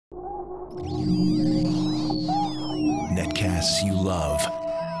Netcasts you love.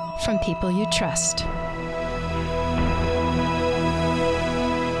 From people you trust.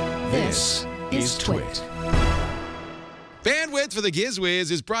 This is Twit. Bandwidth for the Giz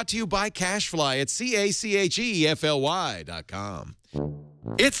Wiz is brought to you by CashFly at CACHEFLY.com.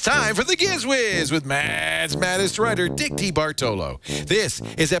 It's time for the Giz Wiz with Matt's maddest writer, Dick T. Bartolo. This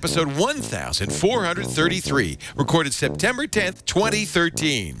is episode 1433, recorded September 10th,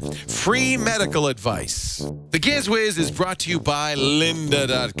 2013. Free medical advice. The Giz Wiz is brought to you by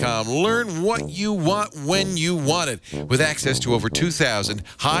Lynda.com. Learn what you want when you want it, with access to over 2,000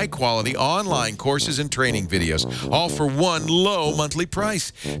 high-quality online courses and training videos, all for one low monthly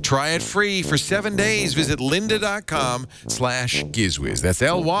price. Try it free for 7 days. Visit Lynda.com/GizWiz. That's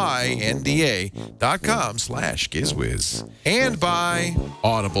LYNDA.com/GizWiz. And by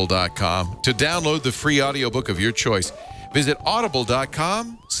Audible.com. To download the free audiobook of your choice, visit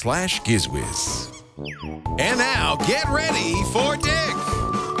Audible.com/GizWiz. And now, get ready for Dick.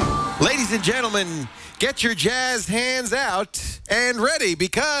 Ladies and gentlemen, get your jazzed hands out and ready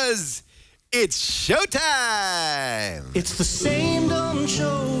because it's showtime. It's the same dumb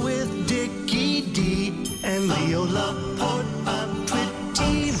show with Dickie D and Leo Laporte on Twit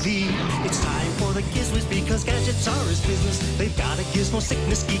TV. It's time for the Giz Wiz because gadgets are his business. They've got a gizmo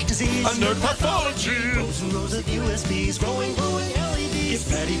sickness, geek disease, A nerd pathology. rows and rows of USBs, glowing LEDs. Get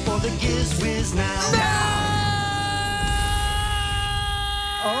ready for the Giz Wiz now.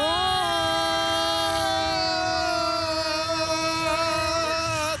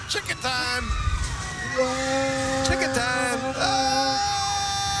 Chicken time. Chicken time.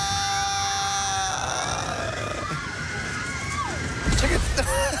 Chicken.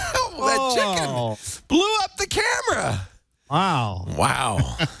 Oh, that chicken blew up the camera. Wow.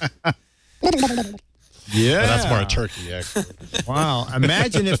 Wow. Yeah. That's more a turkey, actually. Wow.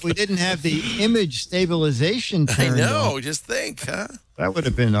 Imagine if we didn't have the image stabilization I turned know. on. Just think, huh? That would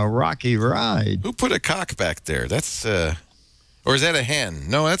have been a rocky ride. Who put a cock back there? That's or is that a hen?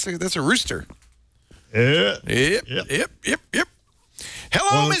 No, that's a rooster. Yeah. Yep.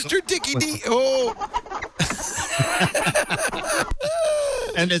 Hello, Well, Mr. Dickie D. Oh.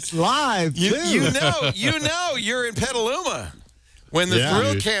 And it's live, too. You know, you're in Petaluma when the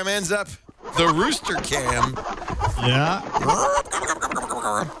thrill cam ends up the rooster cam. Yeah.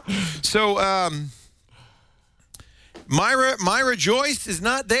 So, Myra Joyce is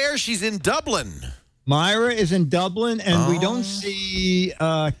not there. She's in Dublin. Myra is in Dublin, and we don't see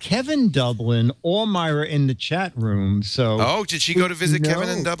Kevin Dublin or Myra in the chat room. So, Oh, did she go to visit Kevin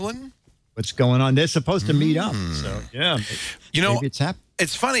in Dublin? What's going on? They're supposed to meet up. So, yeah. You know, maybe it's happening.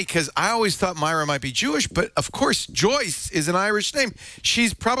 it's funny because I always thought Myra might be Jewish, but of course Joyce is an Irish name.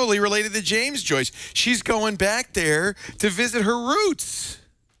 She's probably related to James Joyce. She's going back there to visit her roots.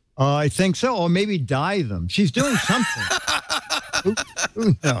 I think so, or maybe dye them. She's doing something.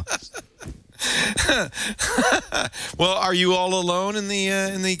 who knows? Well, are you all alone in the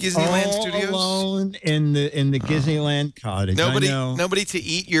Disneyland studios? Alone in the Disneyland cottage. Nobody to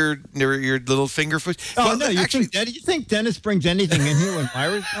eat your little finger food. Oh Well, no! You think Dennis brings anything in here when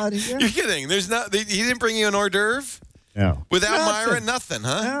Myra's not here? You're kidding. There's not. He didn't bring you an hors d'oeuvre. No. Without Myra, nothing,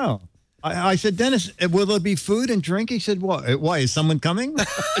 huh? No. I said, Dennis, will there be food and drink? He said, what? Why, is someone coming?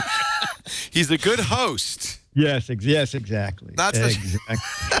 He's a good host. Yes, exactly. Not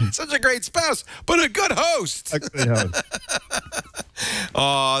such a great spouse, but a good host. A good host.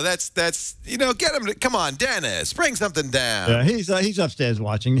 Oh, that's get him. Come on, Dennis, bring something down. Yeah, he's upstairs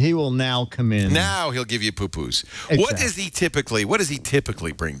watching. He will now come in. Now he'll give you poo-poos. Exactly. What does he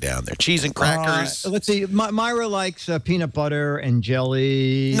typically bring down there? Cheese and crackers? Let's see. Myra likes peanut butter and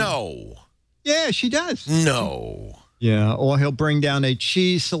jelly. No. Yeah, she does. No. Yeah, or he'll bring down a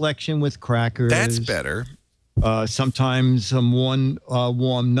cheese selection with crackers. That's better. Sometimes some warm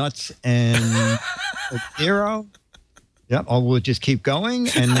nuts and a zero. Yep, or we'll just keep going,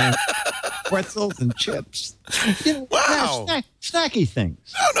 and then pretzels and chips. Wow. Snacky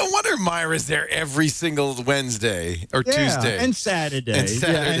things. Oh, no wonder Myra's there every single Wednesday or Tuesday. And Saturday. And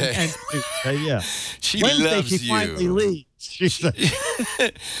Saturday. Yeah, and Tuesday, yeah. She Wednesday, loves she you. finally leaves. She's like,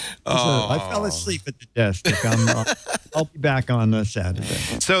 I fell asleep at the desk. I'll be back on Saturday.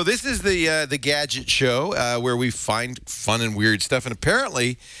 So this is the Gadget Show where we find fun and weird stuff. And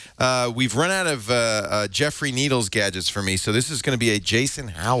apparently we've run out of Jeffrey Needles gadgets for me. So this is going to be a Jason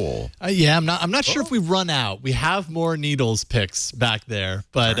Howell. Yeah, I'm not sure if we've run out. We have more Needles picks back there,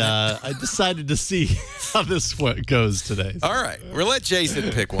 but I decided to see how this goes today. All right. We'll let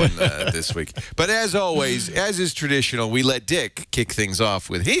Jason pick one this week. But as always, as is traditional, we let Dick kick things off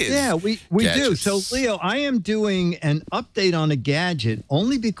with his we do. gadgets. So, Leo, I am doing an update on a gadget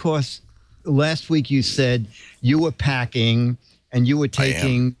only because last week you said you were packing and you were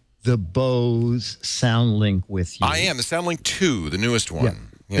taking the Bose SoundLink with you. I am. The SoundLink 2, the newest one.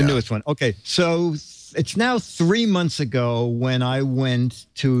 Yeah, the newest one. Okay, so it's now 3 months ago when I went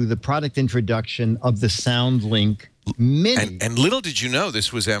to the product introduction of the SoundLink Mini. And little did you know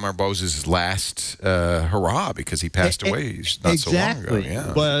this was Amar Bose's last hurrah because he passed away not so long ago.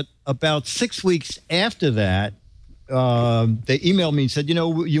 Yeah. But about 6 weeks after that, they emailed me and said, you know,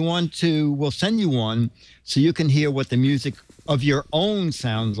 we'll send you one so you can hear what the music of your own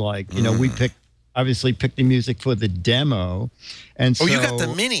sounds like. You know, we obviously picked the music for the demo. And so you got the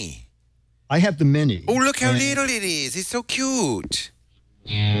Mini. I have the Mini. Oh, look how little it is. It's so cute.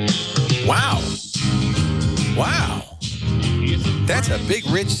 Wow. Wow. That's a big,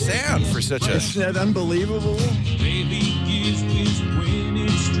 rich sound for such a... Isn't that unbelievable?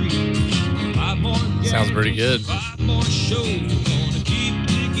 Sounds pretty good.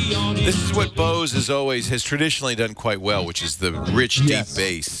 This is what Bose has traditionally done quite well, which is the rich, deep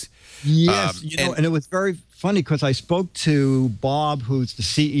bass. Yes, and it was very funny because I spoke to Bob, who's the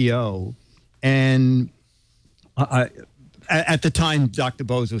CEO, and at the time, Dr.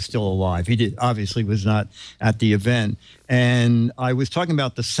 Bose was still alive. He obviously was not at the event. And I was talking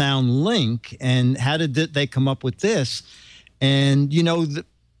about the SoundLink and how did they come up with this? And, you know,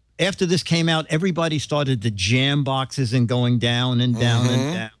 after this came out, everybody started to jam boxes and going down and down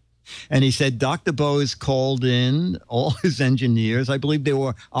and down. And he said Dr. Bose called in all his engineers. I believe there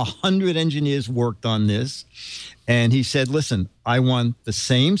were 100 engineers worked on this. And he said, listen, I want the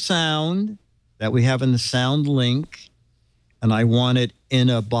same sound that we have in the SoundLink, and I want it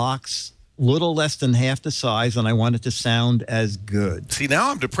in a box little less than half the size, and I want it to sound as good. See, now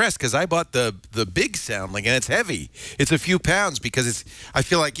I'm depressed because I bought the big SoundLink, and it's heavy. It's a few pounds because I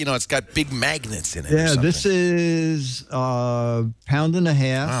feel like, you know, it's got big magnets in it. Yeah, this is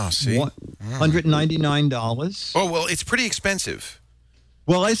 £1.50. Oh, see? $199. Oh, well, it's pretty expensive.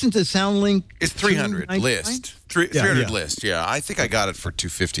 Well, isn't the SoundLink... It's 300 list. 300 list, yeah. I think I got it for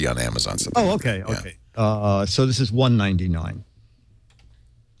 $250 on Amazon. Oh, okay, okay. So this is $199.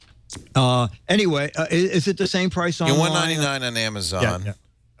 Anyway, is it the same price online? $199 on Amazon. Yeah.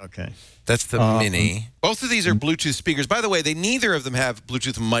 Okay. That's the Mini. Both of these are Bluetooth speakers. By the way, neither of them have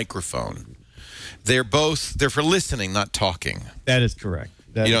Bluetooth microphone. They're for listening, not talking. That is correct.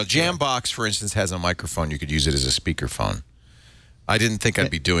 Jambox, for instance, has a microphone. You could use it as a speakerphone. I didn't think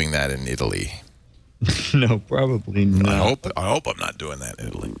I'd be doing that in Italy. No, probably not. I hope I'm not doing that in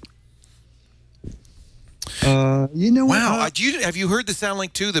Italy. You know, wow. Have you heard the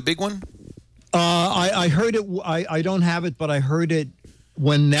SoundLink 2, the big one? I heard it. I don't have it, but I heard it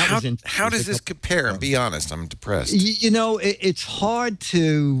when that was in. How does this compare? Be honest, I'm depressed. You know, it's hard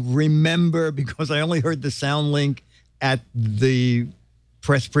to remember because I only heard the SoundLink at the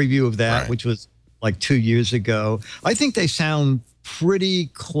press preview of that, which was like 2 years ago. I think they sound pretty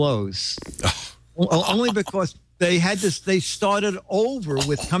close. Only because they started over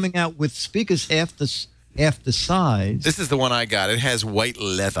with coming out with speakers half the size. This is the one I got. It has white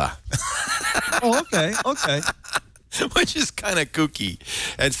leather. Oh, okay, okay. Which is kind of kooky.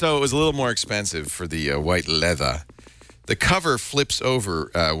 And so it was a little more expensive for the white leather. The cover flips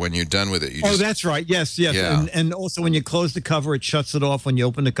over when you're done with it. That's right. Yes, yes. Yeah. And also when you close the cover, it shuts it off. When you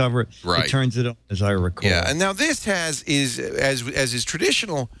open the cover, it turns it on, as I recall. Yeah, and now this as is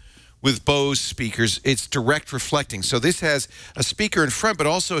traditional with Bose speakers, it's direct reflecting. So this has a speaker in front, but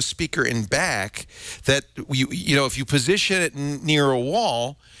also a speaker in back that, you know, if you position it near a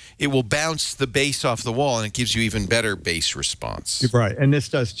wall, it will bounce the bass off the wall, and it gives you even better bass response. Right, and this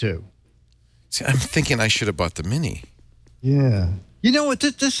does too. See, I'm thinking I should have bought the Mini. Yeah. You know what?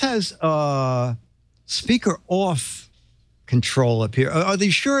 This has speaker off control up here. Are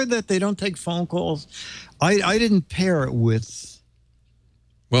they sure that they don't take phone calls? I didn't pair it with...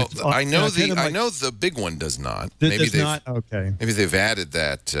 Well, I know the big one does not. Maybe not. Okay. Maybe they've added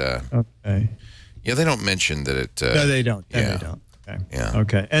that. Okay. Yeah, they don't mention that it. No, they don't. Yeah. They don't. Okay. Yeah.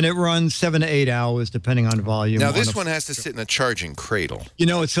 Okay. And it runs 7 to 8 hours depending on volume. Now this one has to sit in a charging cradle. You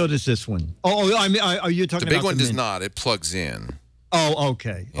know, so does this one. Oh, I mean, are you talking about the big one? Does not. It plugs in. Oh,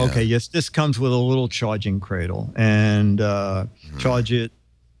 okay. Yeah. Okay. Yes, this comes with a little charging cradle, and charges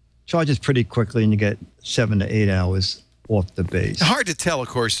pretty quickly, and you get 7 to 8 hours off the bass. Hard to tell, of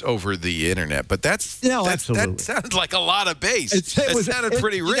course, over the internet, but that sounded like a lot of bass. It sounded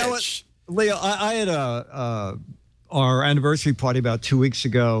pretty rich. You know what, Leo, I had our anniversary party about 2 weeks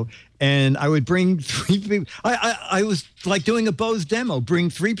ago, and I would bring 3 people. I was like doing a Bose demo, bring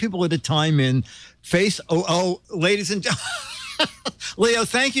 3 people at a time in. Ladies and gentlemen. Leo,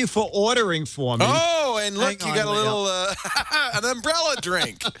 thank you for ordering for me. Oh, and look, you got a little an umbrella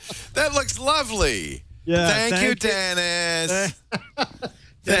drink. That looks lovely. Yeah. Thank you, Dennis.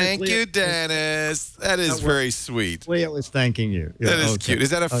 Thank you, Dennis. That is very sweet. Leah was thanking you. That is cute. Is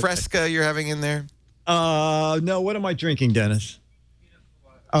that a Fresca you're having in there? No. What am I drinking, Dennis?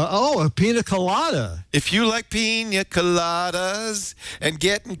 A pina colada. If you like pina coladas and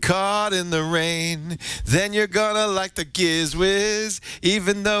getting caught in the rain, then you're gonna like the Giz Wiz,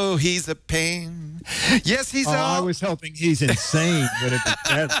 even though he's a pain. Yes, he's I was hoping he's insane, but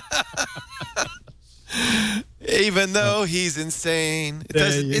it's even though he's insane.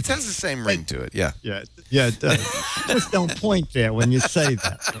 It has the same ring to it, yeah. Yeah, it does. Just don't point there when you say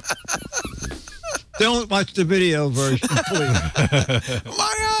that. Don't watch the video version, please.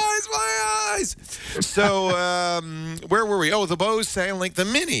 My eyes. So, where were we? Oh, the Bose Soundlink, the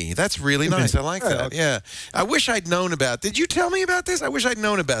Mini. That's really nice. I like that. Yeah. I wish I'd known about. Did you tell me about this? I wish I'd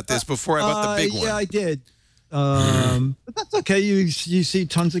known about this before I bought the big one. Yeah, I did. But that's okay. You see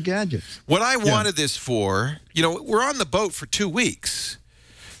tons of gadgets. What I wanted this for, we're on the boat for 2 weeks.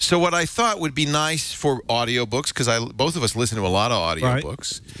 So what I thought would be nice for audiobooks, because both of us listen to a lot of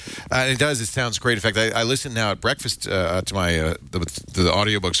audiobooks. Right. It sounds great. In fact, I listen now at breakfast to my the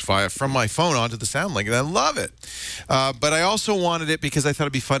audiobooks from my phone onto the SoundLink, and I love it. But I also wanted it because I thought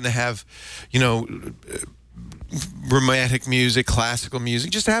it'd be fun to have, romantic music, classical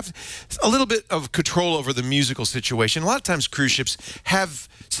music, just to have a little bit of control over the musical situation. A lot of times cruise ships have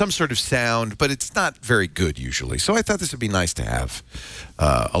some sort of sound, but it's not very good usually. So I thought this would be nice to have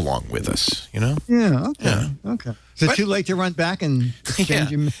along with us, Yeah, okay. Yeah. Okay. Is it too late to run back and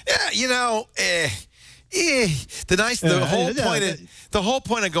change your... The whole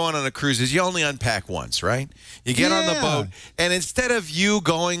point of going on a cruise is you only unpack once, right? You get on the boat, and instead of you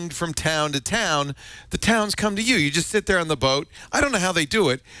going from town to town, the towns come to you. You just sit there on the boat. I don't know how they do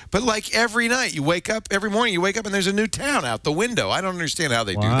it, but like every night, every morning you wake up and there's a new town out the window. I don't understand how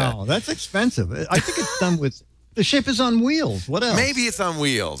they do that. Wow, that's expensive. I think it's done with... The ship is on wheels. What else? Maybe it's on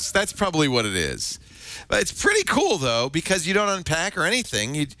wheels. That's probably what it is. But it's pretty cool though, because you don't unpack or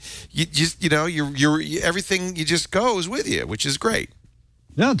anything. You just everything just goes with you, which is great.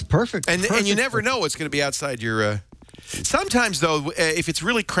 No, it's perfect. And you never know what's going to be outside your. Sometimes though, if it's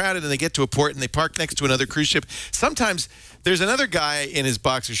really crowded and they get to a port and they park next to another cruise ship, sometimes there's another guy in his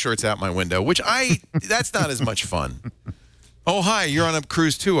boxer shorts out my window, which that's not as much fun. Oh hi, you're on a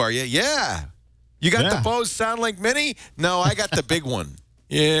cruise too, are you? Yeah. You got the Bose SoundLink Mini? No, I got the big one.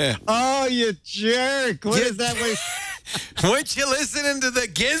 Yeah. Oh, you jerk. What is that way? Weren't you listening to the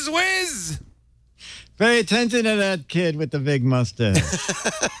Giz Wiz? Pay attention to that kid with the big mustache.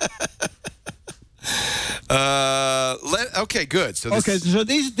 Okay, good. So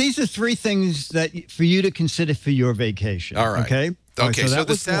these are 3 things that for you to consider for your vacation. All right. Okay? Okay, so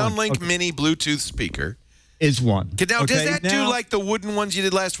the SoundLink Mini Bluetooth speaker is one. Now, does that do like the wooden ones you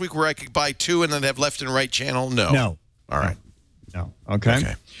did last week where I could buy 2 and then have left and right channel? No. No. All right. No.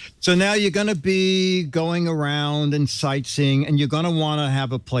 Okay. So now you're going to be going around and sightseeing, and you're going to want to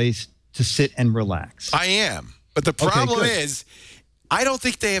have a place to sit and relax. I am. But the problem is, I don't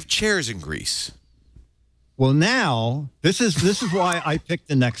think they have chairs in Greece. Well, now, this is why I picked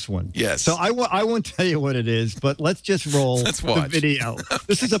the next one. Yes. So I won't tell you what it is, but let's just roll the video.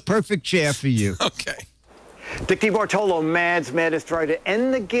 This is a perfect chair for you. Okay. Dick DiBartolo, Mad's Maddest Writer,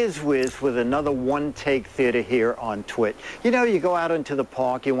 and the Giz Wiz with another one-take theater here on Twit. You go out into the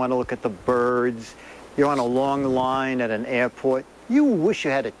park, you want to look at the birds, you're on a long line at an airport. You wish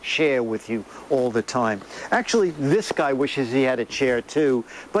you had a chair with you all the time. Actually, this guy wishes he had a chair too,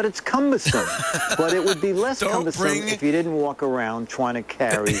 but it's cumbersome. But it would be less cumbersome if you didn't walk around trying to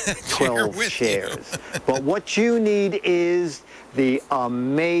carry 12 chairs. But what you need is the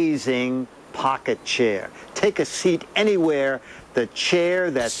amazing pocket chair. Take a seat anywhere, the chair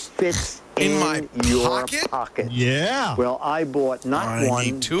that fits in your pocket. Yeah. Well, I bought not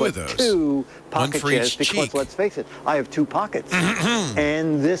one, but 2 pocket chairs because, let's face it, I have 2 pockets.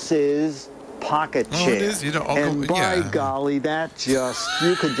 And this is pocket chair. It is? And by golly, you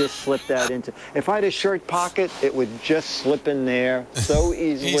could just slip that into. If I had a shirt pocket, it would just slip in there so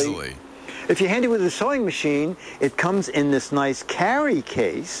easily. If you're handy with a sewing machine, it comes in this nice carry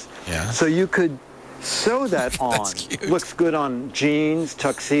case. Yeah. So you could sew that on. Looks good on jeans,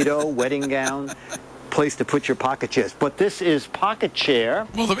 tuxedo, wedding gown. Place to put your pocket chairs. But this is pocket chair.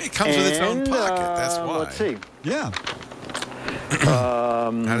 Well, it comes with its own pocket. That's why. Let's see. Yeah.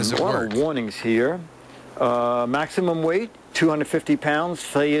 How does it work? Warnings here. Maximum weight, 250 pounds.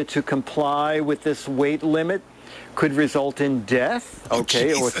 Failure to comply with this weight limit could result in death, or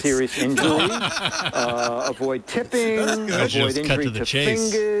serious injury. Avoid tipping, avoid injury to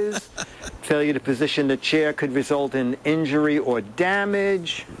fingers. Failure to position the chair could result in injury or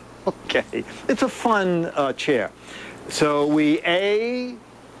damage. Okay, it's a fun chair. So we A,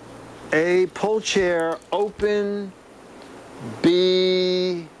 pull chair, open,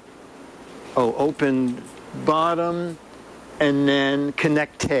 B, open bottom, and then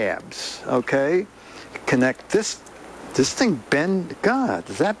connect tabs, okay? Connect this thing bend, God,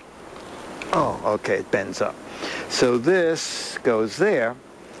 does that, okay, it bends up. So this goes there,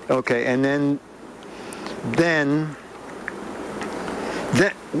 okay, and then,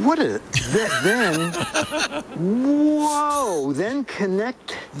 what is it? Then, whoa, then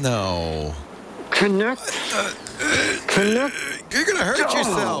connect. No. Connect. You're going to hurt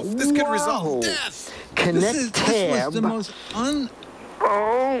yourself. This could result in death. Connect tab. This was the most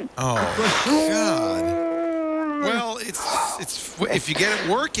Oh, God. Well, it's if you get it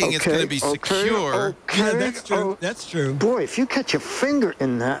working, it's going to be secure. Yeah, that's true. That's true. Boy, if you catch your finger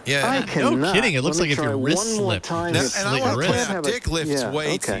in that, Yeah. I cannot. No kidding. It looks Let me like if your try wrist one more slipped. time. And I want to Slit point your out, wrist. Dick lifts Yeah,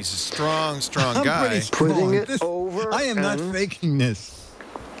 weights. okay. He's a strong I'm guy. pretty strong. Putting it This- over I am not and- faking this.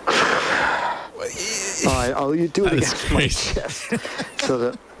 All right, you do it That is against my crazy. chest so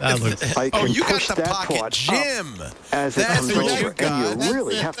that That looks. I can You got push the that pocket part gym. up as it That's comes what you over. got. And you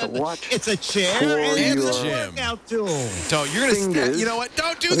really have to watch. It's a chair for and it's a your- workout tool. Don't. You're going to stab. Fingers. You know what?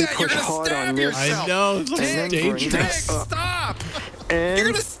 Don't do Let me that. You're push going to hard stab on this. yourself. I know. It looks And then bring Dick, dangerous. it up. stop. And You're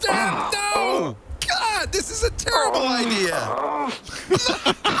going to stab. No. God, this is a terrible idea. No.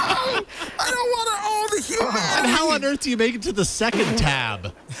 I don't want to own the humanity. And how on earth do you make it to the second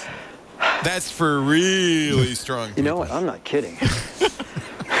tab? That's for really strong people. You know what? I'm not kidding.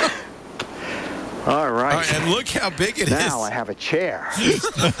 All right. All right, and look how big it is. Now I have a chair.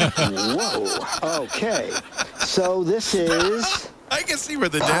 Whoa. Okay. So this is. I can see where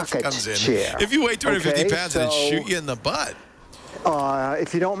the death Pocket comes in. chair. If you weigh 250 Okay, pounds, it'd so- shoot you in the butt.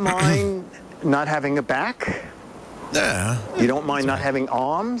 If you don't mind not having a back, Yeah. you don't mind not having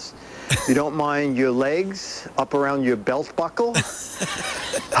arms, you don't mind your legs up around your belt buckle,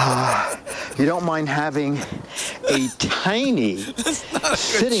 you don't mind having a tiny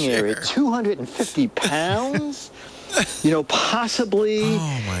sitting area, 250 pounds. Possibly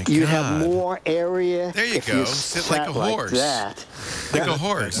Oh, my you'd God. have more area. There you if go. You Sit sat like a horse. that. Like a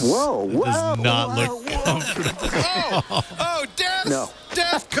horse. Whoa, whoa. Does not whoa, look whoa. comfortable. Oh, death! No.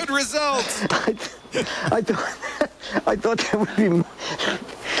 Death could result. I thought that would be.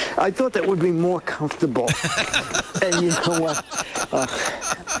 I thought that would be more comfortable. And you know what?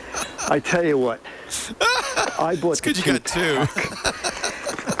 I tell you what. I bought the Good, you got two.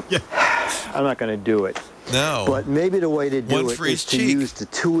 I'm not going to do it. No. But maybe the way to do One it for is each to cheek. use the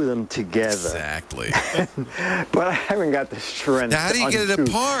two of them together. Exactly. But I haven't got the strength. Now, how do you get it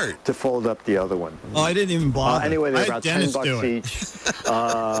apart? To fold up the other one. Oh, I didn't even bother. Anyway, I they're had about Dennis $10 do it. each.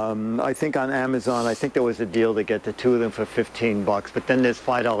 I think on Amazon, I think there was a deal to get the two of them for $15, but then there's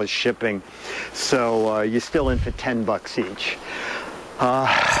 $5 shipping, so you're still in for $10 each.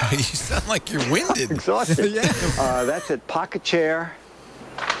 You sound like you're winded. Exhausted. That's it. Pocket chair.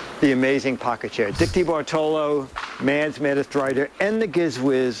 The amazing pocket chair. Dick DiBartolo, Man's Maddest Writer, and the Giz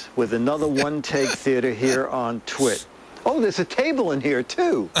Wiz with another one-take theater here on Twit. Oh, there's a table in here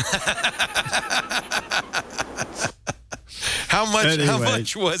too. How much? Anyway. How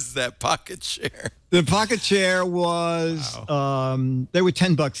much was that pocket chair? The pocket chair was they were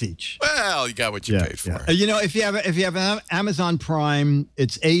 $10 each. Well, you got what you paid for. If you have Amazon Prime,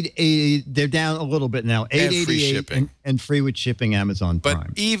 it's $8.80. They're down a little bit now. $8.88 free shipping. and free with shipping. Amazon But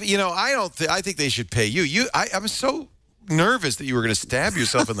Prime. even I think they should pay you. I'm so nervous that you were going to stab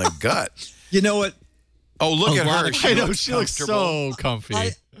yourself in the gut. You know what? Oh, look at her. I know. looks She looks comfortable. so comfy.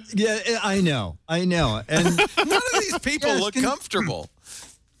 I know. And None of these people Yes, look can- comfortable.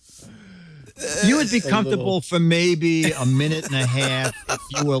 you would be comfortable for maybe a minute and a half if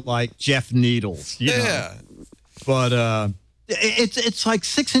you were like Jeff Needles. You know? Yeah. But it's like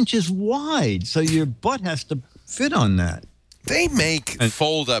 6 inches wide, so your butt has to fit on that. They make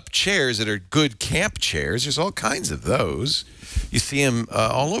fold-up chairs that are good camp chairs. There's all kinds of those. You see them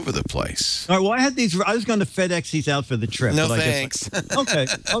all over the place. All right. Well, I had these. I was going to FedEx these out for the trip. No but I guess thanks.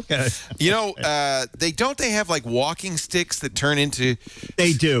 Okay. They have like walking sticks that turn into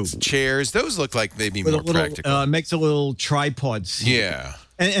They do. chairs. Those look like they'd be With a more little, practical. makes a little tripod seat. Yeah.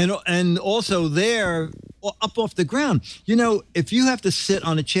 And also there, up off the ground. If you have to sit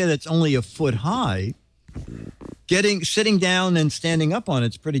on a chair that's only a foot high, sitting down and standing up on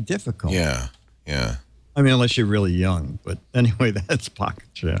it's pretty difficult. Yeah. I mean, unless you're really young. But anyway, that's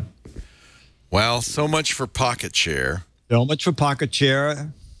pocket chair. Well, so much for pocket chair. So much for pocket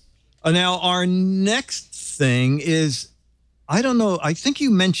chair. Now, our next thing is, I don't know. I think you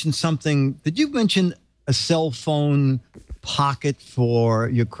mentioned something. Did you mention a cell phone pocket for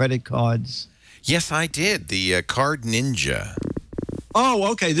your credit cards? Yes, I did. The Card Ninja.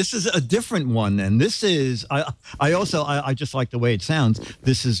 Oh, okay. This is a different one then. This is, I just like the way it sounds.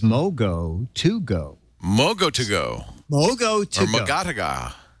 This is Mogo to go. Mogo to go. Mogo to or go.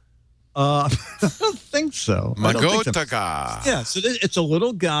 Magataga. I don't think so. Magotaga. Yeah, so it's a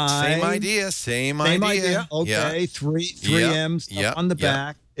little guy. Same idea. Same idea. Okay, Yeah. three Yep. M's Yep. on the Yep.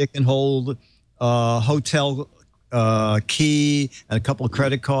 back. It can hold hotel key and a couple of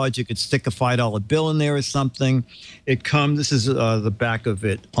credit cards. You could stick a $5 bill in there or something. It comes. This is the back of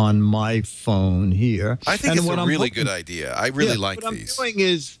it on my phone here. I think And it's what a I'm really hoping- good idea. I really like what these. I'm doing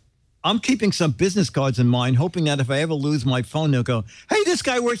is I'm keeping some business cards in mind, hoping that if I ever lose my phone, they'll go, "Hey, this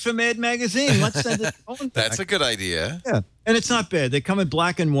guy works for Mad Magazine. Let's send his phone back." That's a good idea. Yeah, and it's not bad. They come in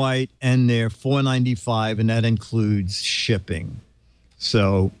black and white, and they're $4.95, and that includes shipping.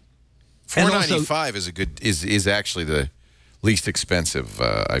 So, and also- $4.95 is a good is actually the least expensive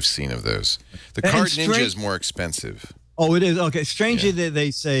I've seen of those. The And Card straight- Ninja is more expensive. Oh, it is. Okay. Strangely,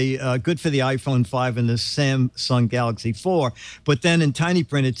 they say good for the iPhone 5 and the Samsung Galaxy 4. But then in tiny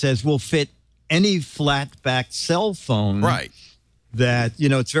print, it says will fit any flat-backed cell phone. Right. That,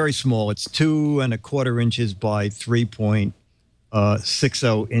 it's very small. It's 2¼ inches by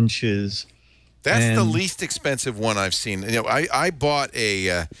 3.60 inches. That's the And- least expensive one I've seen. I bought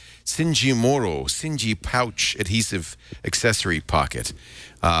a Sinji pouch adhesive accessory pocket,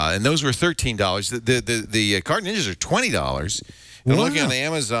 and those were $13. The Card Ninjas are $20. And I'm looking on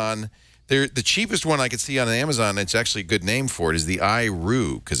Amazon. The cheapest one I could see on Amazon, it's actually a good name for it, is the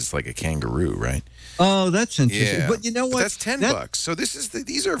iRoo, because it's like a kangaroo, right? Oh, that's interesting. Yeah. But you know what? That's $10. So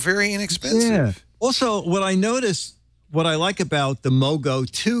these are very inexpensive. Yeah. Also, what I noticed, what I like about the Mogo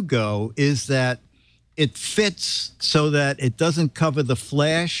 2 Go is that it fits so that it doesn't cover the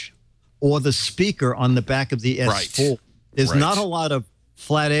flash or the speaker on the back of the S4. Right. There's Right. not a lot of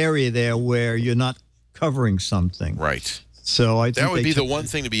flat area there where you're not covering something. Right. So I think That would they be the took one that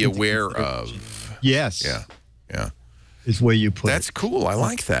thing to be into aware consideration. of. Yes. Yeah. Yeah. Is where you put That's it. cool. I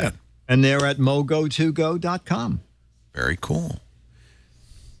like that. And they're at mogo2go.com. Very cool.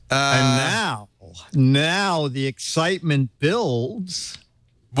 And now the excitement builds.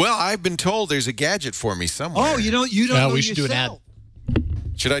 Well, I've been told there's a gadget for me somewhere. Oh, you don't Yeah, know we should do an ad. yourself.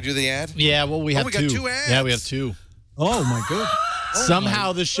 Should I do the ad? Yeah, well, we have we two. got two ads. Yeah, we have two. Oh my goodness.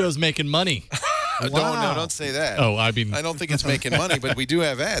 Somehow this show's making money. No, don't say that. Oh, I mean, I don't think it's making money, but we do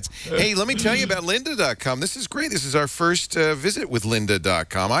have ads. Hey, let me tell you about lynda.com. This is great. This is our first visit with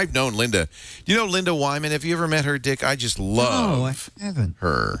lynda.com. I've known Linda. You know Linda Wyman? Have you ever met her, Dick? I just love No, I haven't.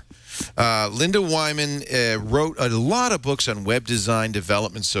 her. Linda Wyman wrote a lot of books on web design,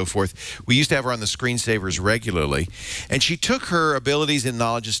 development, so forth. We used to have her on the screensavers regularly. And she took her abilities and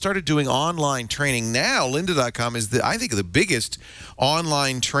knowledge and started doing online training. Now, lynda.com is, I think, the biggest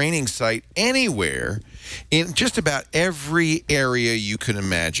online training site anywhere in just about every area you can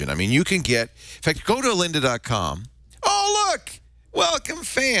imagine. I mean, you can get, in fact, go to lynda.com. Oh, look! Welcome,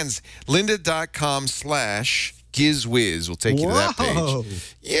 fans. lynda.com/Giz Wiz will take you to that Whoa.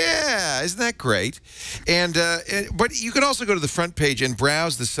 page. Yeah, isn't that great? And but you can also go to the front page and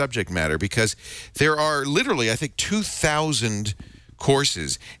browse the subject matter, because there are literally, I think, 2,000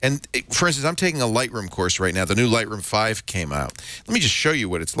 courses. And for instance, I'm taking a Lightroom course right now. The new Lightroom 5 came out. Let me just show you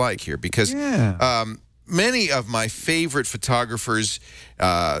what it's like here, because many of my favorite photographers,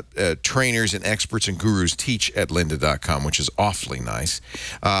 trainers, and experts and gurus teach at lynda.com, which is awfully nice.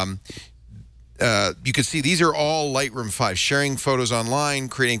 You can see these are all Lightroom 5, sharing photos online,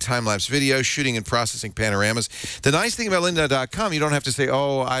 creating time-lapse videos, shooting and processing panoramas. The nice thing about lynda.com, you don't have to say,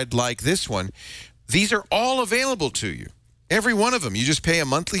 oh, I'd like this one. These are all available to you. Every one of them. You just pay a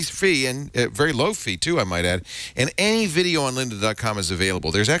monthly fee, and a very low fee, too, I might add. And any video on lynda.com is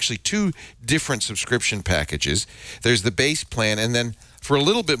available. There's actually 2 different subscription packages. There's the base plan, and then for a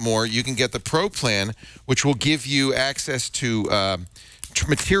little bit more, you can get the Pro plan, which will give you access to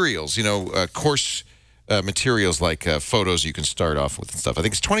materials, course materials like photos you can start off with and stuff. I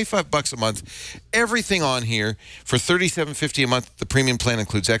think it's $25 a month. Everything on here for $37.50 a month. The premium plan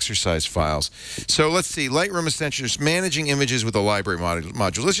includes exercise files. So let's see. Lightroom Essentials, managing images with a library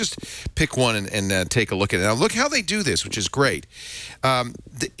module. Let's just pick one and take a look at it. Now, look how they do this, which is great.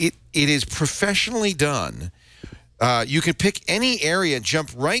 It is professionally done. You can pick any area,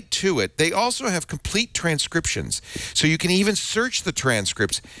 jump right to it. They also have complete transcriptions. So you can even search the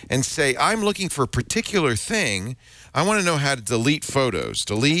transcripts and say, I'm looking for a particular thing. I want to know how to delete photos.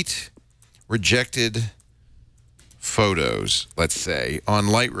 Delete rejected photos, let's say, on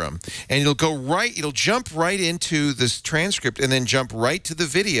Lightroom, and it'll jump right into this transcript and then jump right to the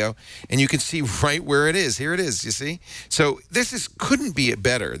video, and you can see right where it is. Here it is, you see? So this couldn't be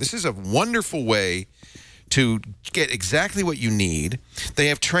better. This is a wonderful way to get exactly what you need. They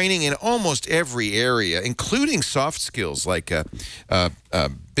have training in almost every area, including soft skills like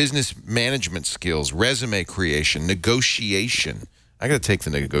business management skills, resume creation, negotiation. I got to take the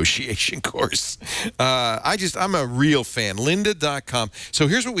negotiation course. I'm a real fan. Lynda.com. So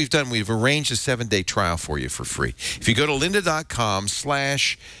here's what we've done. We've arranged a 7-day trial for you for free. If you go to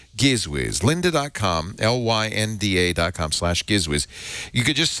lynda.com/Giz Wiz, lynda.com, LYNDA.com/Giz Wiz, you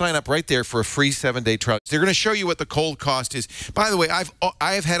could just sign up right there for a free 7-day trial. They're going to show you what the cold cost is. By the way,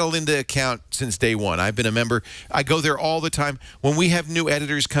 I've had a Lynda account since day one. I've been a member. I go there all the time. When we have new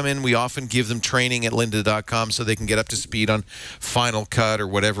editors come in, we often give them training at lynda.com so they can get up to speed on Final Cut or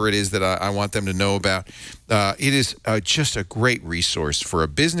whatever it is that I want them to know about. It is just a great resource for a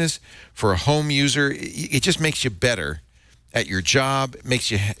business, for a home user. It just makes you better at your job.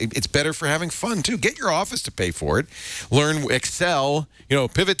 It's better for having fun too. Get your office to pay for it. Learn Excel,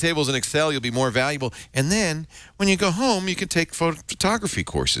 pivot tables in Excel, you'll be more valuable. And then when you go home, you can take photography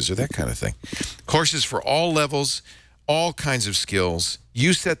courses or that kind of thing. Courses for all levels, all kinds of skills.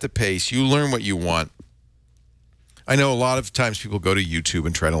 You set the pace, you learn what you want. I know a lot of times people go to YouTube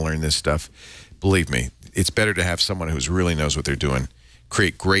and try to learn this stuff. Believe me, it's better to have someone who really knows what they're doing.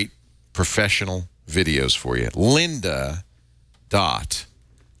 Create great professional videos for you. Lynda.com.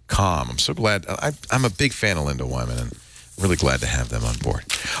 I'm so glad. I'm a big fan of Lynda Wyman, and really glad to have them on board.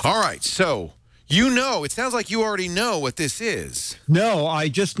 All right, so it sounds like you already know what this is. No, I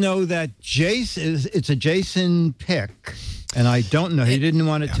just know that it's a Jason pick, and I don't know. He didn't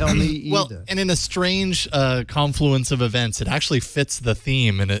want to tell me either. Well, and in a strange confluence of events, it actually fits the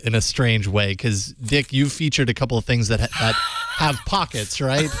theme in a strange way. Because Dick, you've featured a couple of things that have pockets,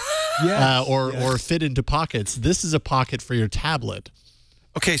 right? Yes, or fit into pockets. This is a pocket for your tablet.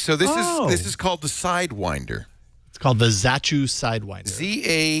 Okay, so this is called the Sidewinder. It's called the Zatchu Sidewinder.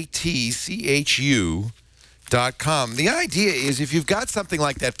 ZATCHU.com. The idea is if you've got something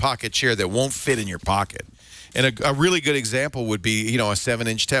like that pocket chair that won't fit in your pocket, and a really good example would be, a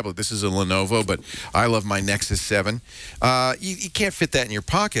 7-inch tablet. This is a Lenovo, but I love my Nexus 7. You can't fit that in your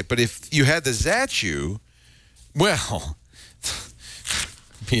pocket, but if you had the Zatchu, well,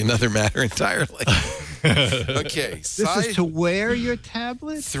 be another matter entirely. Okay. This is to wear your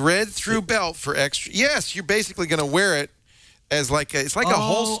tablet? Thread through belt for extra. Yes, you're basically going to wear it as it's like a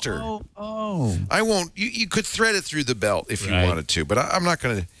holster. I won't. You could thread it through the belt if you wanted to, but I'm not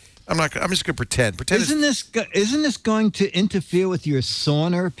going to. I'm just going to pretend. Isn't this going to interfere with your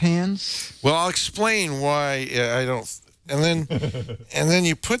sauna pants? Well, I'll explain why I don't. And then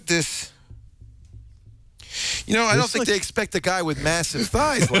you put this. I don't think they expect a guy with massive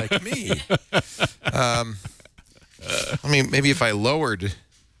thighs like me. Maybe if I lowered,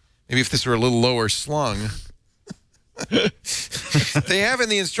 maybe if this were a little lower slung. They have in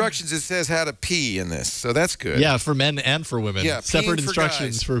the instructions, it says how to pee in this, so that's good. Yeah, for men and for women. Yeah, separate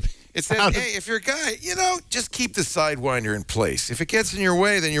instructions for. It says, hey, if you're a guy, just keep the Sidewinder in place. If it gets in your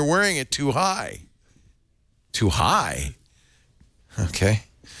way, then you're wearing it too high. Too high? Okay.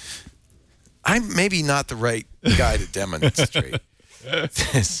 I'm maybe not the right guy to demonstrate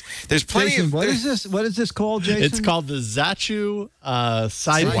this. There's plenty Jason, of. What is this called, Jason? It's called the Zatchu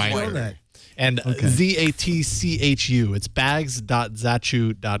Sidewinder. And ZATCHU. It's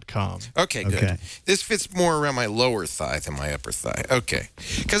bags.zatchu.com. Okay, good. Okay. This fits more around my lower thigh than my upper thigh. Okay.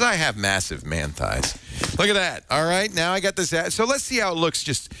 Because I have massive man thighs. Look at that. All right. Now I got this. So let's see how it looks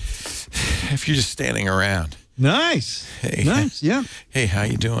just if you're just standing around. Nice. Hey. Nice. Yeah. Hey, how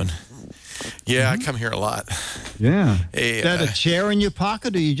you doing? Yeah, I come here a lot. Yeah. Hey, is that a chair in your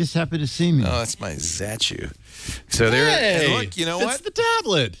pocket, or you just happen to see me? Oh, that's my Zatchu. So there. Look, you know what? It's the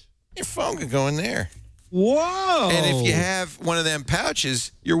tablet. Your phone could go in there. Whoa. And if you have one of them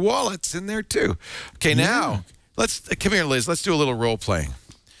pouches, your wallet's in there too. Okay, now let's come here, Liz. Let's do a little role playing.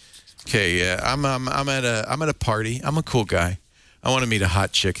 Okay, I'm at a party. I'm a cool guy. I want to meet a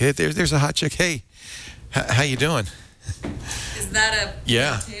hot chick. Hey, there's a hot chick. Hey, how you doing? Is that a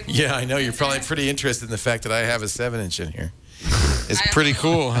table? Yeah, I know. You're probably pretty interested in the fact that I have a 7-inch in here. It's pretty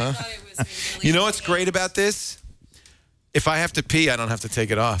cool, huh? You know what's great about this? If I have to pee, I don't have to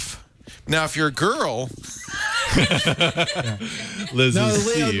take it off. Now, if you're a girl... Liz, no,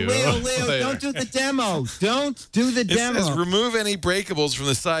 Leo, don't do the demo. Don't do the demo. It says remove any breakables from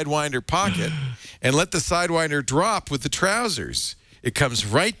the Sidewinder pocket and let the Sidewinder drop with the trousers. It comes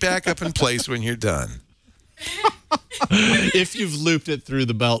right back up in place when you're done. If you've looped it through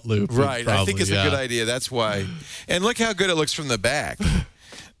the belt loop. Right. Probably, I think it's a good idea. That's why. And look how good it looks from the back.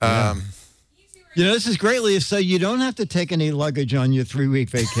 You know, this is great, Leah, so you don't have to take any luggage on your 3-week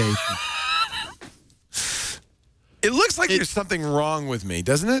vacation. It looks like there's something wrong with me,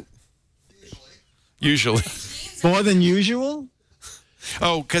 doesn't it? Usually. More than usual?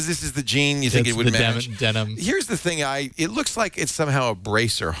 Oh, because this is the jean. You think it would match? Denim. Here's the thing. It looks like it's somehow a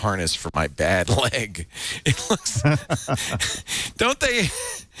brace or harness for my bad leg. It looks. Don't they?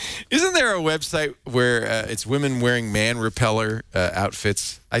 Isn't there a website where it's women wearing man repeller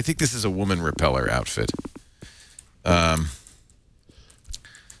outfits? I think this is a woman repeller outfit. I'm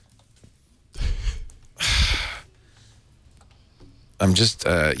just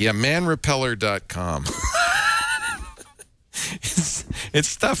manrepeller.com. It's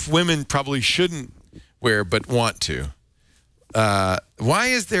stuff women probably shouldn't wear but want to. Why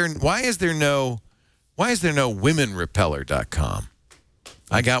is there no womenrepeller.com?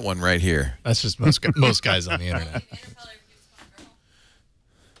 I got one right here. That's just most guys on the internet.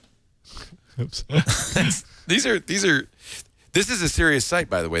 Oops. This is a serious site,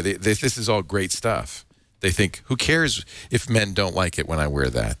 by the way. This is all great stuff. They think, who cares if men don't like it when I wear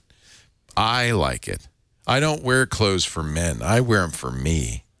that? I like it. I don't wear clothes for men. I wear them for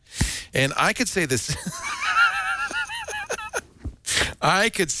me. And I could say this. I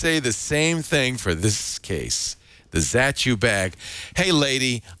could say the same thing for this case. The Zatchu bag. Hey,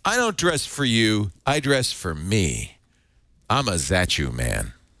 lady, I don't dress for you. I dress for me. I'm a Zatchu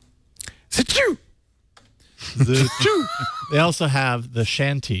man. Zatchu! Zatchu! They also have the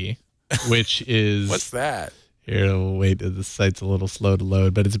shanty, which is... What's that? Here, wait, the site's a little slow to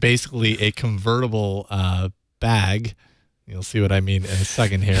load, but it's basically a convertible bag. You'll see what I mean in a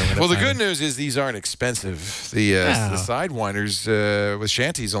second here. Well, the good news is these aren't expensive. The Sidewinders with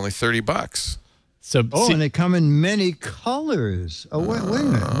shanties only $30. So, and they come in many colors. Oh, wait a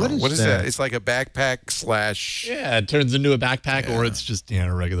minute. What is that? It's like a backpack slash... Yeah, it turns into a backpack, or it's just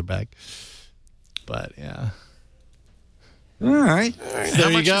a regular bag. But, yeah. All right. So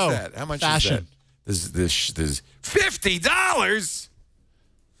there you go. Is that? How much Fashion. is that? This $50.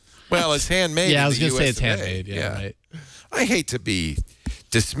 Well, it's handmade. Yeah, I was going to say it's handmade. Yeah, right. I hate to be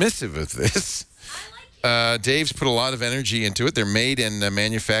dismissive of this. Dave's put a lot of energy into it. They're made and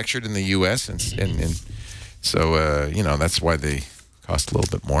manufactured in the U.S. and so that's why they cost a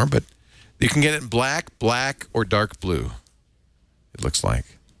little bit more. But you can get it in black, or dark blue. It looks like.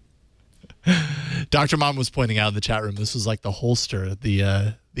 Dr. Mom was pointing out in the chat room, this was like the holster,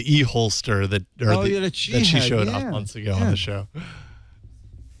 the e-holster that she showed up months ago on the show.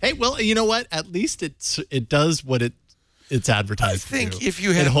 Hey, well, you know what? At least it does what it's advertised. I think to. If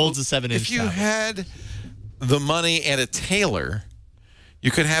you had it holds a 7-inch. If you had the money and a tailor, you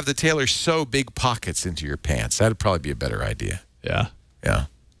could have the tailor sew big pockets into your pants. That'd probably be a better idea. Yeah. Yeah.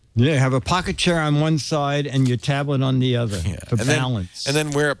 Yeah, have a pocket chair on one side and your tablet on the other for balance. And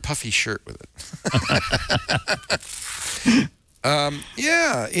then wear a puffy shirt with it.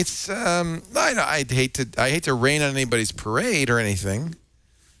 Yeah, it's I hate to rain on anybody's parade or anything.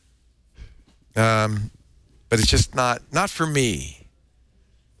 But it's just not for me.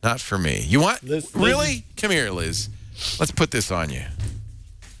 Not for me. You want really? Come here, Liz. Let's put this on you.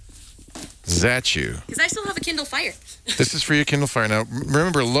 Zatchu. Because I still have a Kindle Fire. This is for your Kindle Fire. Now,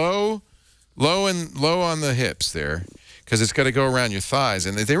 remember, low on the hips there, because it's got to go around your thighs,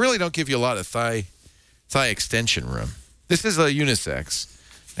 and they really don't give you a lot of thigh extension room. This is a unisex.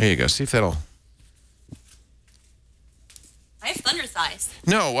 There you go. See if that'll. I have thunder thighs.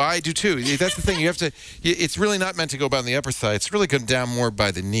 No, I do too. That's the thing. You have to. It's really not meant to go down the upper thigh. It's really going down more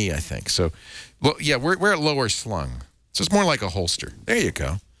by the knee, I think. So, well, yeah, wear it lower slung. So it's more like a holster. There you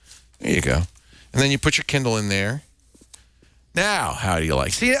go. There you go. And then you put your Kindle in there. Now, how do you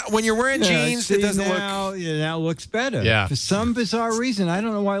like? See, when you're wearing jeans, it doesn't look. Now it looks better. Yeah. For some bizarre reason, I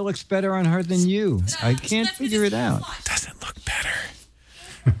don't know why it looks better on her than you. I can't figure it out. It doesn't look better.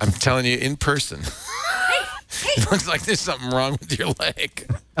 I'm telling you, in person. It looks like there's something wrong with your leg.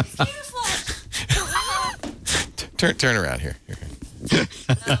 Turn around here.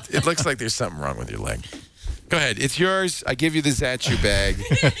 It looks like there's something wrong with your leg. Go ahead. It's yours. I give you the Zatchu bag.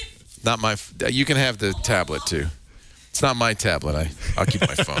 Not my. You can have the tablet too. It's not my tablet. I'll keep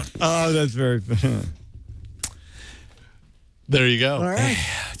my phone. Oh, that's very fun. There you go. All right.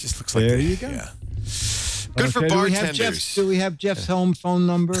 It just looks like there you go. Yeah. Good for bartenders. Do we have Jeff's home phone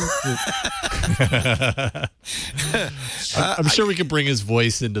number? I'm sure we could bring his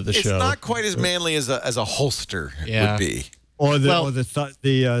voice into the show. It's not quite as manly as a holster would be. Or the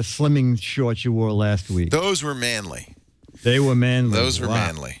slimming shorts you wore last week. Those were manly. They were manly. Those were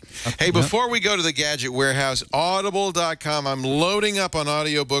manly. Hey, before we go to the Gadget Warehouse, Audible.com, I'm loading up on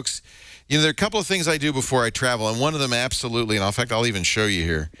audiobooks. You know, there are a couple of things I do before I travel, and one of them absolutely, and in fact, I'll even show you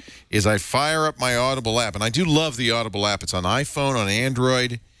here, is I fire up my Audible app. And I do love the Audible app. It's on iPhone, on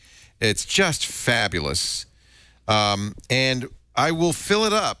Android. It's just fabulous. And I will fill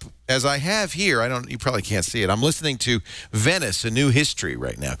it up as I have here. You probably can't see it. I'm listening to Venice, A New History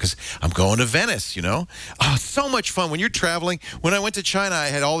right now because I'm going to Venice, you know. Oh, it's so much fun when you're traveling. When I went to China, I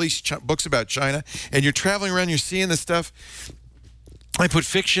had all these books about China, and you're traveling around, you're seeing this stuff. I put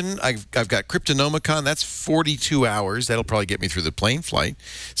fiction. I've got Cryptonomicon. That's 42 hours. That'll probably get me through the plane flight.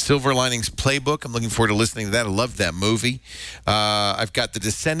 Silver Linings Playbook. I'm looking forward to listening to that. I loved that movie. I've got The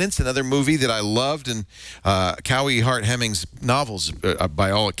Descendants, another movie that I loved, and Cowie Hart Hemming's novels, by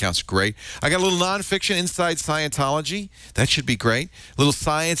all accounts, great. I got a little nonfiction, Inside Scientology. That should be great. A little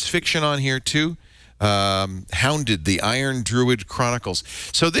science fiction on here, too. Hounded, the Iron Druid Chronicles.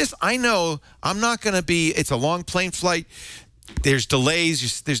 So this, I know I'm not going to be, it's a long plane flight. There's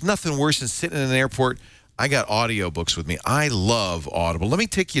delays. There's nothing worse than sitting in an airport. I got audiobooks with me. I love Audible. Let me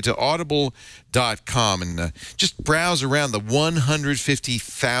take you to audible.com and just browse around the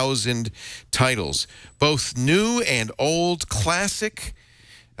 150,000 titles, both new and old, classic,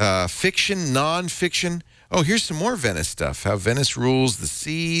 fiction, nonfiction. Oh, here's some more Venice stuff. How Venice Rules the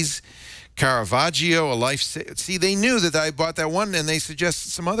Seas, Caravaggio, A Life. See, they knew that I bought that one, and they suggested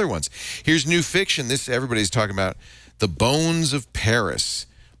some other ones. Here's new fiction. This everybody's talking about. The Bones of Paris,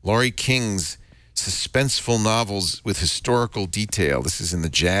 Laurie King's suspenseful novels with historical detail. This is in the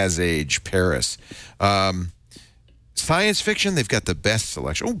Jazz Age, Paris. Science fiction, they've got the best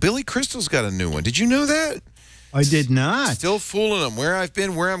selection. Oh, Billy Crystal's got a new one. Did you know that? I did not. Still fooling them. Where I've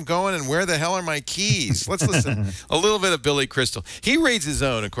been, where I'm going, and where the hell are my keys? Let's listen a little bit of Billy Crystal. He rates his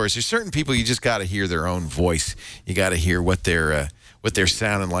own, of course. There's certain people you just got to hear their own voice. You got to hear what they're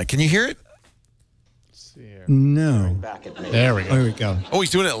sounding like. Can you hear it? No. There we go. There we go. Oh, he's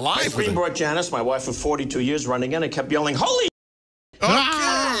doing it live. My brought Janice, my wife of 42 years, running in and kept yelling, "Holy!"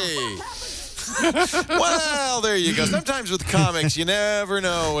 Okay. Well, there you go. Sometimes with comics, you never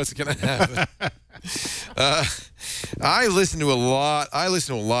know what's going to happen. I listen to a lot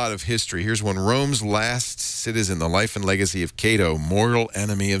of history. Here's one: Rome's Last Citizen, The Life and Legacy of Cato, Mortal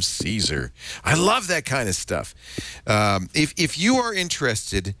Enemy of Caesar. I love that kind of stuff. If you are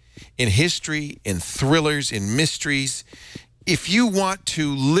interested in history, in thrillers, in mysteries, if you want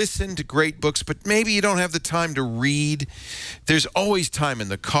to listen to great books, but maybe you don't have the time to read, there's always time in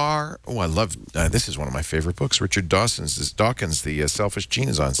the car. Oh, I love, this is one of my favorite books. Richard Dawkins, The Selfish Gene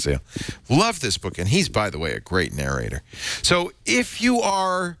is on sale. Love this book, and he's, by the way, a great narrator. So if you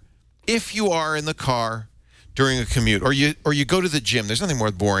are in the car during a commute, or you go to the gym, there's nothing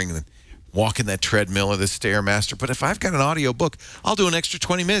more boring than walking that treadmill or the Stairmaster. But if I've got an audio book, I'll do an extra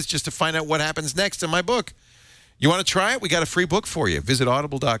 20 minutes just to find out what happens next in my book. You want to try it? We got a free book for you. Visit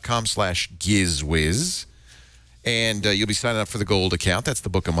audible.com/Giz Wiz, and you'll be signing up for the Gold account. That's the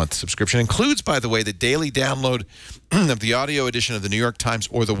book a month subscription. Includes, by the way, the daily download of the audio edition of the New York Times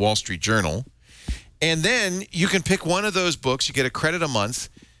or the Wall Street Journal. And then you can pick one of those books. You get a credit a month.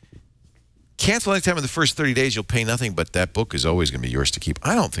 Cancel anytime in the first 30 days, you'll pay nothing, but that book is always going to be yours to keep.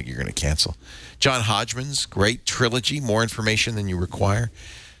 I don't think you're going to cancel. John Hodgman's great trilogy, More Information Than You Require.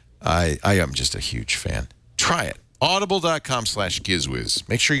 I am just a huge fan. Try it. Audible.com/Giz Wiz.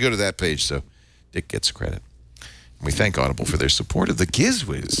 Make sure you go to that page so Dick gets credit. And we thank Audible for their support of the Giz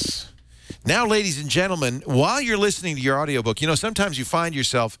Wiz. Now, ladies and gentlemen, while you're listening to your audiobook, you know, sometimes you find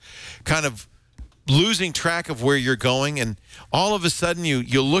yourself kind of losing track of where you're going, and all of a sudden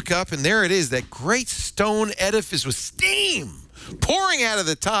you look up, and there it is, that great stone edifice with steam pouring out of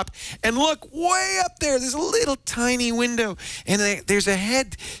the top. And look, way up there, there's a little tiny window, and there's a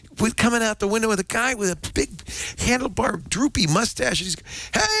head coming out the window with a guy with a big handlebar, droopy mustache. And he's,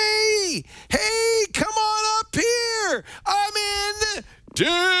 hey, come on up here. I'm in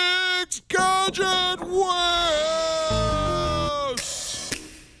Dick's Gadget Warehouse.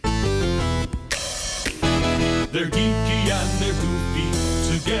 They're geeky and they're goofy,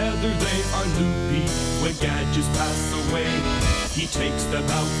 together they are loopy. When gadgets pass away, he takes them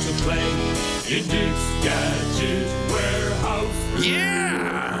out to play in Dick's Gadget Warehouse.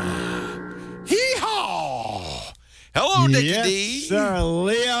 Yeah! Hee-haw! Hello, Dickie D. Yes, sir,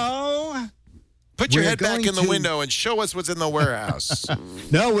 Leo. Put your head back in the window and show us what's in the warehouse.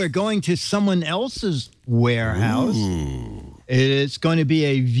 No, we're going to someone else's warehouse. Ooh. It's going to be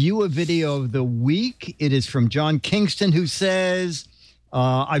a viewer video of the week. It is from John Kingston, who says,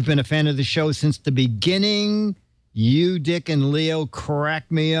 I've been a fan of the show since the beginning. You, Dick, and Leo crack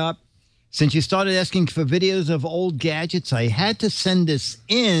me up. Since you started asking for videos of old gadgets, I had to send this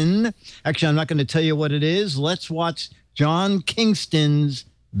in. Actually, I'm not going to tell you what it is. Let's watch John Kingston's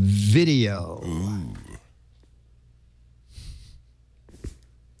video. Ooh.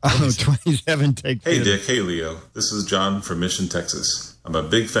 Oh, 27 take. Hey, Dick. Hey, Leo. This is John from Mission, Texas. I'm a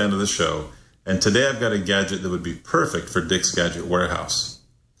big fan of the show, and today I've got a gadget that would be perfect for Dick's Gadget Warehouse.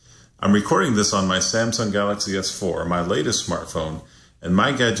 I'm recording this on my Samsung Galaxy S4, my latest smartphone, and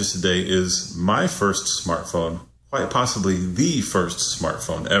my gadget today is my first smartphone, quite possibly the first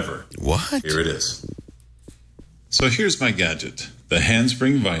smartphone ever. What? Here it is. So here's my gadget, the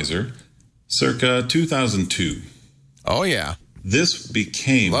handspring visor, circa 2002. Oh, yeah. This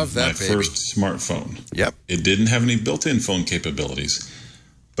became my first smartphone. Yep. It didn't have any built-in phone capabilities,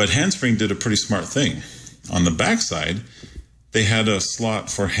 but Handspring did a pretty smart thing. On the backside, they had a slot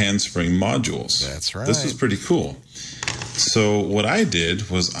for handspring modules. That's right. This was pretty cool. So what I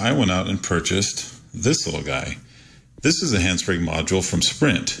did was I went out and purchased this little guy. This is a handspring module from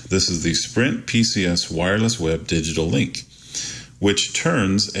Sprint. This is the Sprint PCS Wireless Web Digital Link, which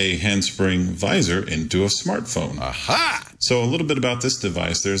turns a handspring visor into a smartphone. Aha! So a little bit about this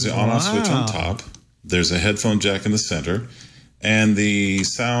device. There's the on-off switch on top. There's a headphone jack in the center. And the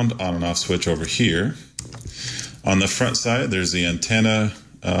sound on and off switch over here. On the front side, there's the antenna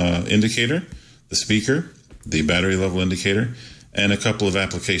indicator, the speaker, the battery level indicator, and a couple of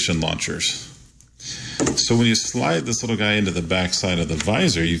application launchers. So when you slide this little guy into the back side of the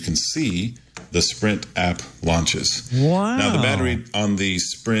visor, you can see the Sprint app launches. Wow. Now the battery on the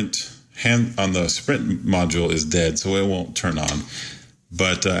Sprint module is dead, so it won't turn on.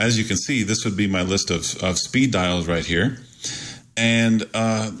 But as you can see, this would be my list of speed dials right here. And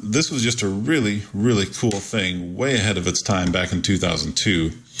this was just a really, really cool thing, way ahead of its time back in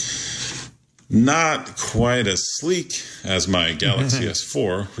 2002. Not quite as sleek as my Galaxy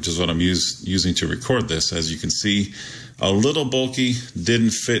S4, which is what I'm using to record this. As you can see, a little bulky,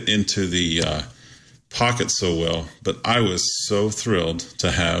 didn't fit into the pocket so well, but I was so thrilled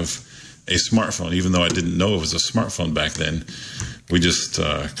to have a smartphone, even though I didn't know it was a smartphone back then. We just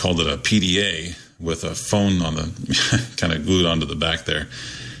called it a PDA with a phone on the kind of glued onto the back there.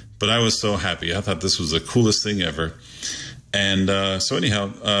 But I was so happy. I thought this was the coolest thing ever. And so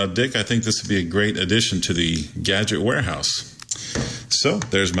anyhow, Dick, I think this would be a great addition to the Gadget Warehouse. So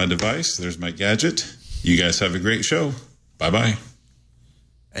there's my device. There's my gadget. You guys have a great show. Bye-bye.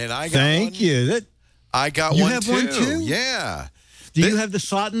 And I got Thank you. I got You one have too. one too? Yeah. Do you have the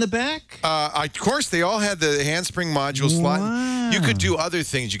slot in the back? Of course, they all had the handspring module slot. Wow. You could do other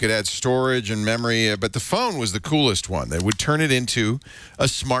things. You could add storage and memory, but the phone was the coolest one. They would turn it into a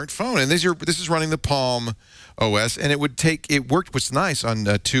smartphone. And this is running the Palm OS, and it worked what's nice on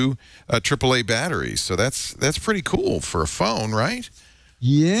two AAA batteries. So that's pretty cool for a phone, right?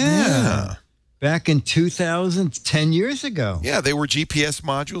 Yeah. Back in 2000, 10 years ago. Yeah, they were GPS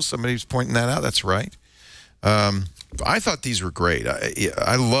modules. Somebody was pointing that out. That's right. I thought these were great.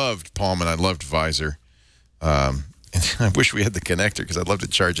 I loved Palm and I loved Visor. And I wish we had the connector because I'd love to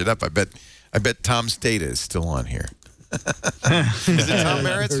charge it up. I bet Tom's data is still on here. Is it Tom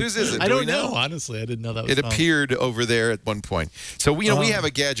Merritt's? Whose is it? I don't know. Honestly, I didn't know that was It appeared over there at one point. So we have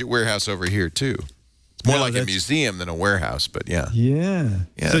a Gadget Warehouse over here too. It's more like a museum than a warehouse, but yeah. Yeah.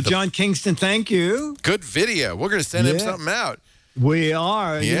 So John Kingston, thank you. Good video. We're going to send him something out. We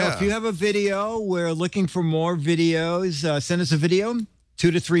are. Yeah. You know, if you have a video, we're looking for more videos. Send us a video,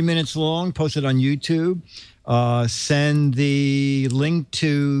 2 to 3 minutes long. Post it on YouTube. Send the link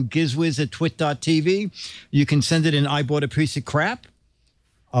to Giz Wiz at twit.tv. You can send it in I Bought a Piece of Crap.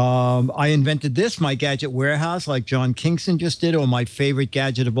 I invented this, my Gadget Warehouse, like John Kingston just did, or my favorite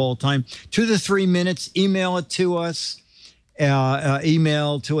gadget of all time. 2 to 3 minutes. Email it to us.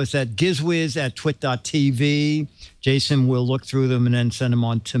 Email to us at gizwiz@twit.tv. Jason will look through them and then send them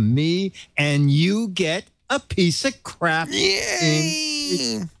on to me, and you get a piece of crap.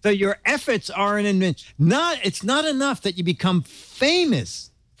 Yay! So your efforts aren't it's not enough that you become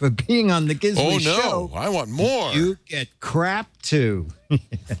famous for being on the Giz Wiz show. I want more. You get crap too.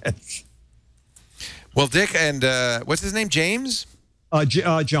 Yes. Well, Dick and what's his name? James?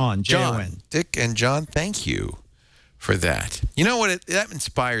 John. J-O-N. Dick and John, thank you for that. You know what? That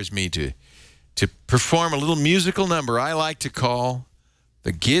inspires me to perform a little musical number I like to call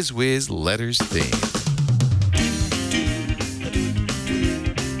the Giz Wiz Letters Theme.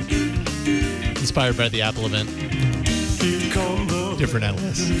 Inspired by the Apple event. Different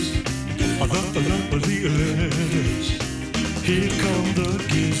analysts. Here come the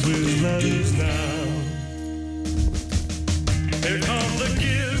Giz Wiz letters now. Here come the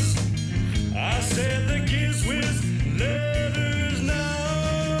Giz. I said the Giz Wiz letters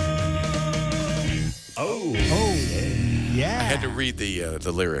now. had to read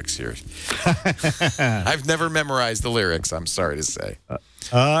the lyrics here. I've never memorized the lyrics, I'm sorry to say.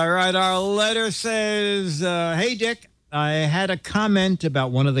 All right, our letter says, hey, Dick, I had a comment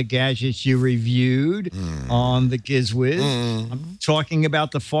about one of the gadgets you reviewed on the Giz Wiz. I'm talking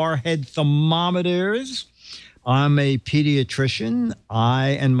about the forehead thermometers. I'm a pediatrician. I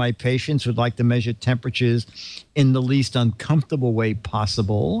and my patients would like to measure temperatures in the least uncomfortable way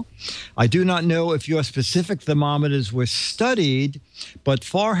possible. I do not know if your specific thermometers were studied, but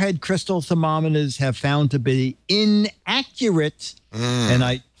forehead crystal thermometers have found to be inaccurate, and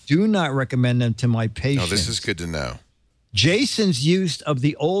I do not recommend them to my patients. Oh, this is good to know. Jason's use of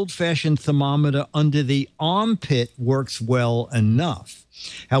the old-fashioned thermometer under the armpit works well enough.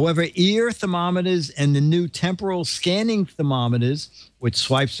 However, ear thermometers and the new temporal scanning thermometers, which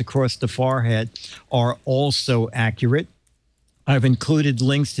swipes across the forehead, are also accurate. I've included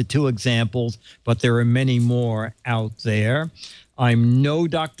links to 2 examples, but there are many more out there. I'm no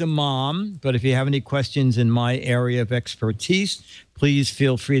Dr. Mom, but if you have any questions in my area of expertise, please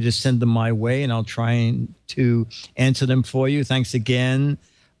feel free to send them my way, and I'll try to answer them for you. Thanks again,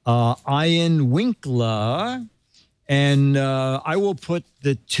 Ian Winkler. And I will put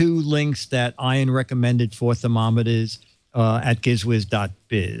the 2 links that Ian recommended for thermometers at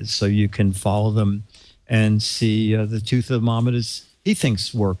gizwiz.biz, so you can follow them and see the 2 thermometers he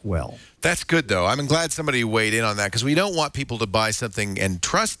thinks work well. That's good, though. I'm glad somebody weighed in on that, because we don't want people to buy something and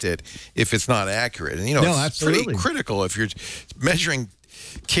trust it if it's not accurate. And, no, it's absolutely pretty critical if you're measuring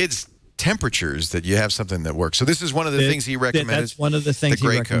kids' temperatures that you have something that works. So this is one of the things he recommended. That's one of the things he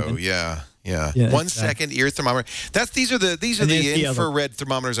recommended. Yeah. 1 exactly. second ear thermometer. These are the infrared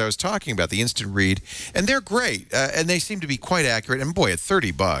thermometers I was talking about, the instant read, and they're great, and they seem to be quite accurate. And boy, at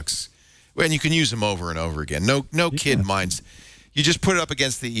 $30, and you can use them over and over again. No kid minds. You just put it up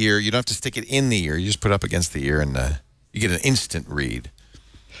against the ear. You don't have to stick it in the ear. You just put it up against the ear, and you get an instant read.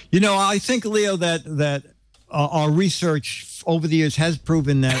 You know, I think, Leo, that our research over the years has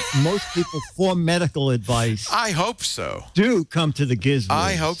proven that most people for medical advice, I hope so, do come to the Giz Wiz.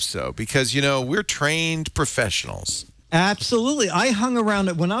 I hope so, because, we're trained professionals. Absolutely. I hung around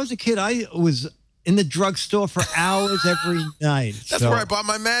it. When I was a kid, I was in the drugstore for hours every night. That's where I bought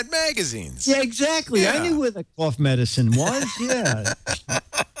my Mad magazines. Yeah, exactly. Yeah. I knew where the cough medicine was. Yeah.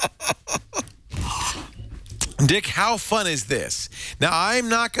 Dick, how fun is this? Now, I'm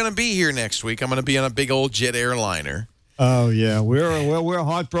not going to be here next week. I'm going to be on a big old jet airliner. Oh, yeah. We're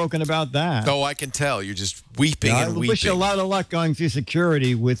heartbroken about that. Oh, I can tell. You're just weeping and weeping. I wish you a lot of luck going through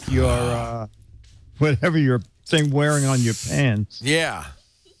security with your, whatever your thing wearing on your pants. Yeah.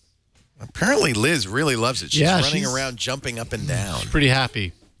 Apparently, Liz really loves it. She's running around, jumping up and down. She's pretty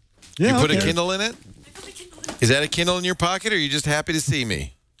happy. Yeah, you put a Kindle in it? Is that a Kindle in your pocket, or are you just happy to see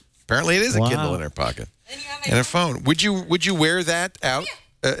me? Apparently, it is a Kindle in her pocket. And her phone. Would you wear that out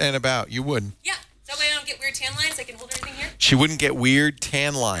and about? You would. Yeah. That way I don't get weird tan lines. I can hold everything here. She wouldn't get weird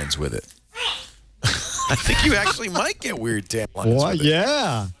tan lines with it. I think you actually might get weird tan lines with it.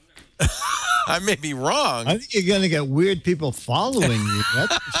 Yeah. I may be wrong. I think you're going to get weird people following you.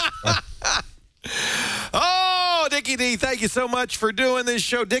 That's Oh, Dickie D, thank you so much for doing this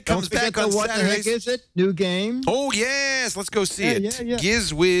show. Dick comes back on Saturdays. What the heck is it? New game? Oh, yes. Let's go see it. Yeah.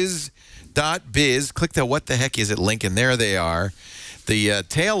 GizWiz.biz. Click the What the Heck Is It link, and there they are. The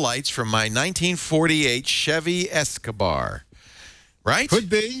tail lights from my 1948 Chevy Escobar. Right? Could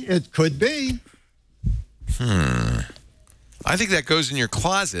be. It could be. I think that goes in your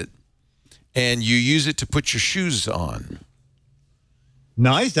closet, and you use it to put your shoes on.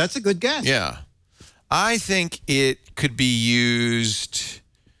 Nice. That's a good guess. Yeah. I think it could be used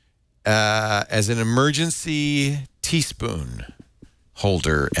as an emergency teaspoon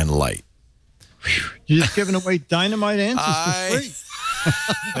holder and light. You're just giving away dynamite answers for free.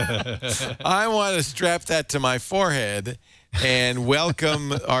 I want to strap that to my forehead and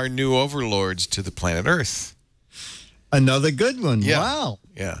welcome our new overlords to the planet Earth. Another good one. Yeah. Wow.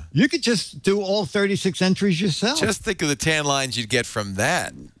 Yeah. You could just do all 36 entries yourself. Just think of the tan lines you'd get from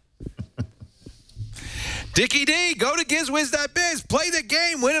that. Dickie D, go to GizWiz.biz. Play the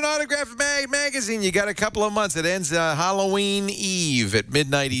game. Win an autographed magazine. You got a couple of months. It ends Halloween Eve at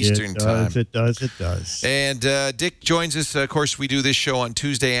midnight Eastern time. It does. And Dick joins us. Of course, we do this show on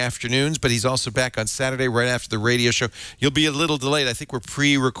Tuesday afternoons, but he's also back on Saturday right after the radio show. You'll be a little delayed. I think we're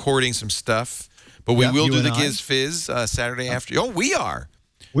pre-recording some stuff, but we will do the Giz Fizz Saturday after. Oh, we are.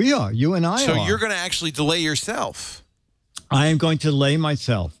 We are. You and I are. So you're going to actually delay yourself. I am going to delay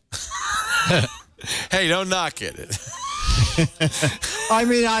myself. Hey, don't knock it. I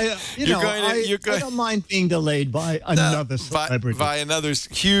mean, I don't mind being delayed by another celebrity. By another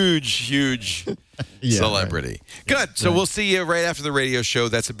huge celebrity. Right. Good. So we'll see you right after the radio show.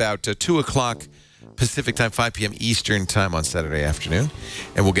 That's about 2 o'clock Pacific time, 5 p.m. Eastern time on Saturday afternoon.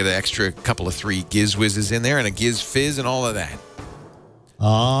 And we'll get an extra couple of 3 Giz Wizzes in there and a Giz Fizz and all of that.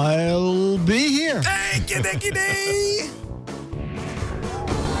 I'll be here. Thank you, Dickie D.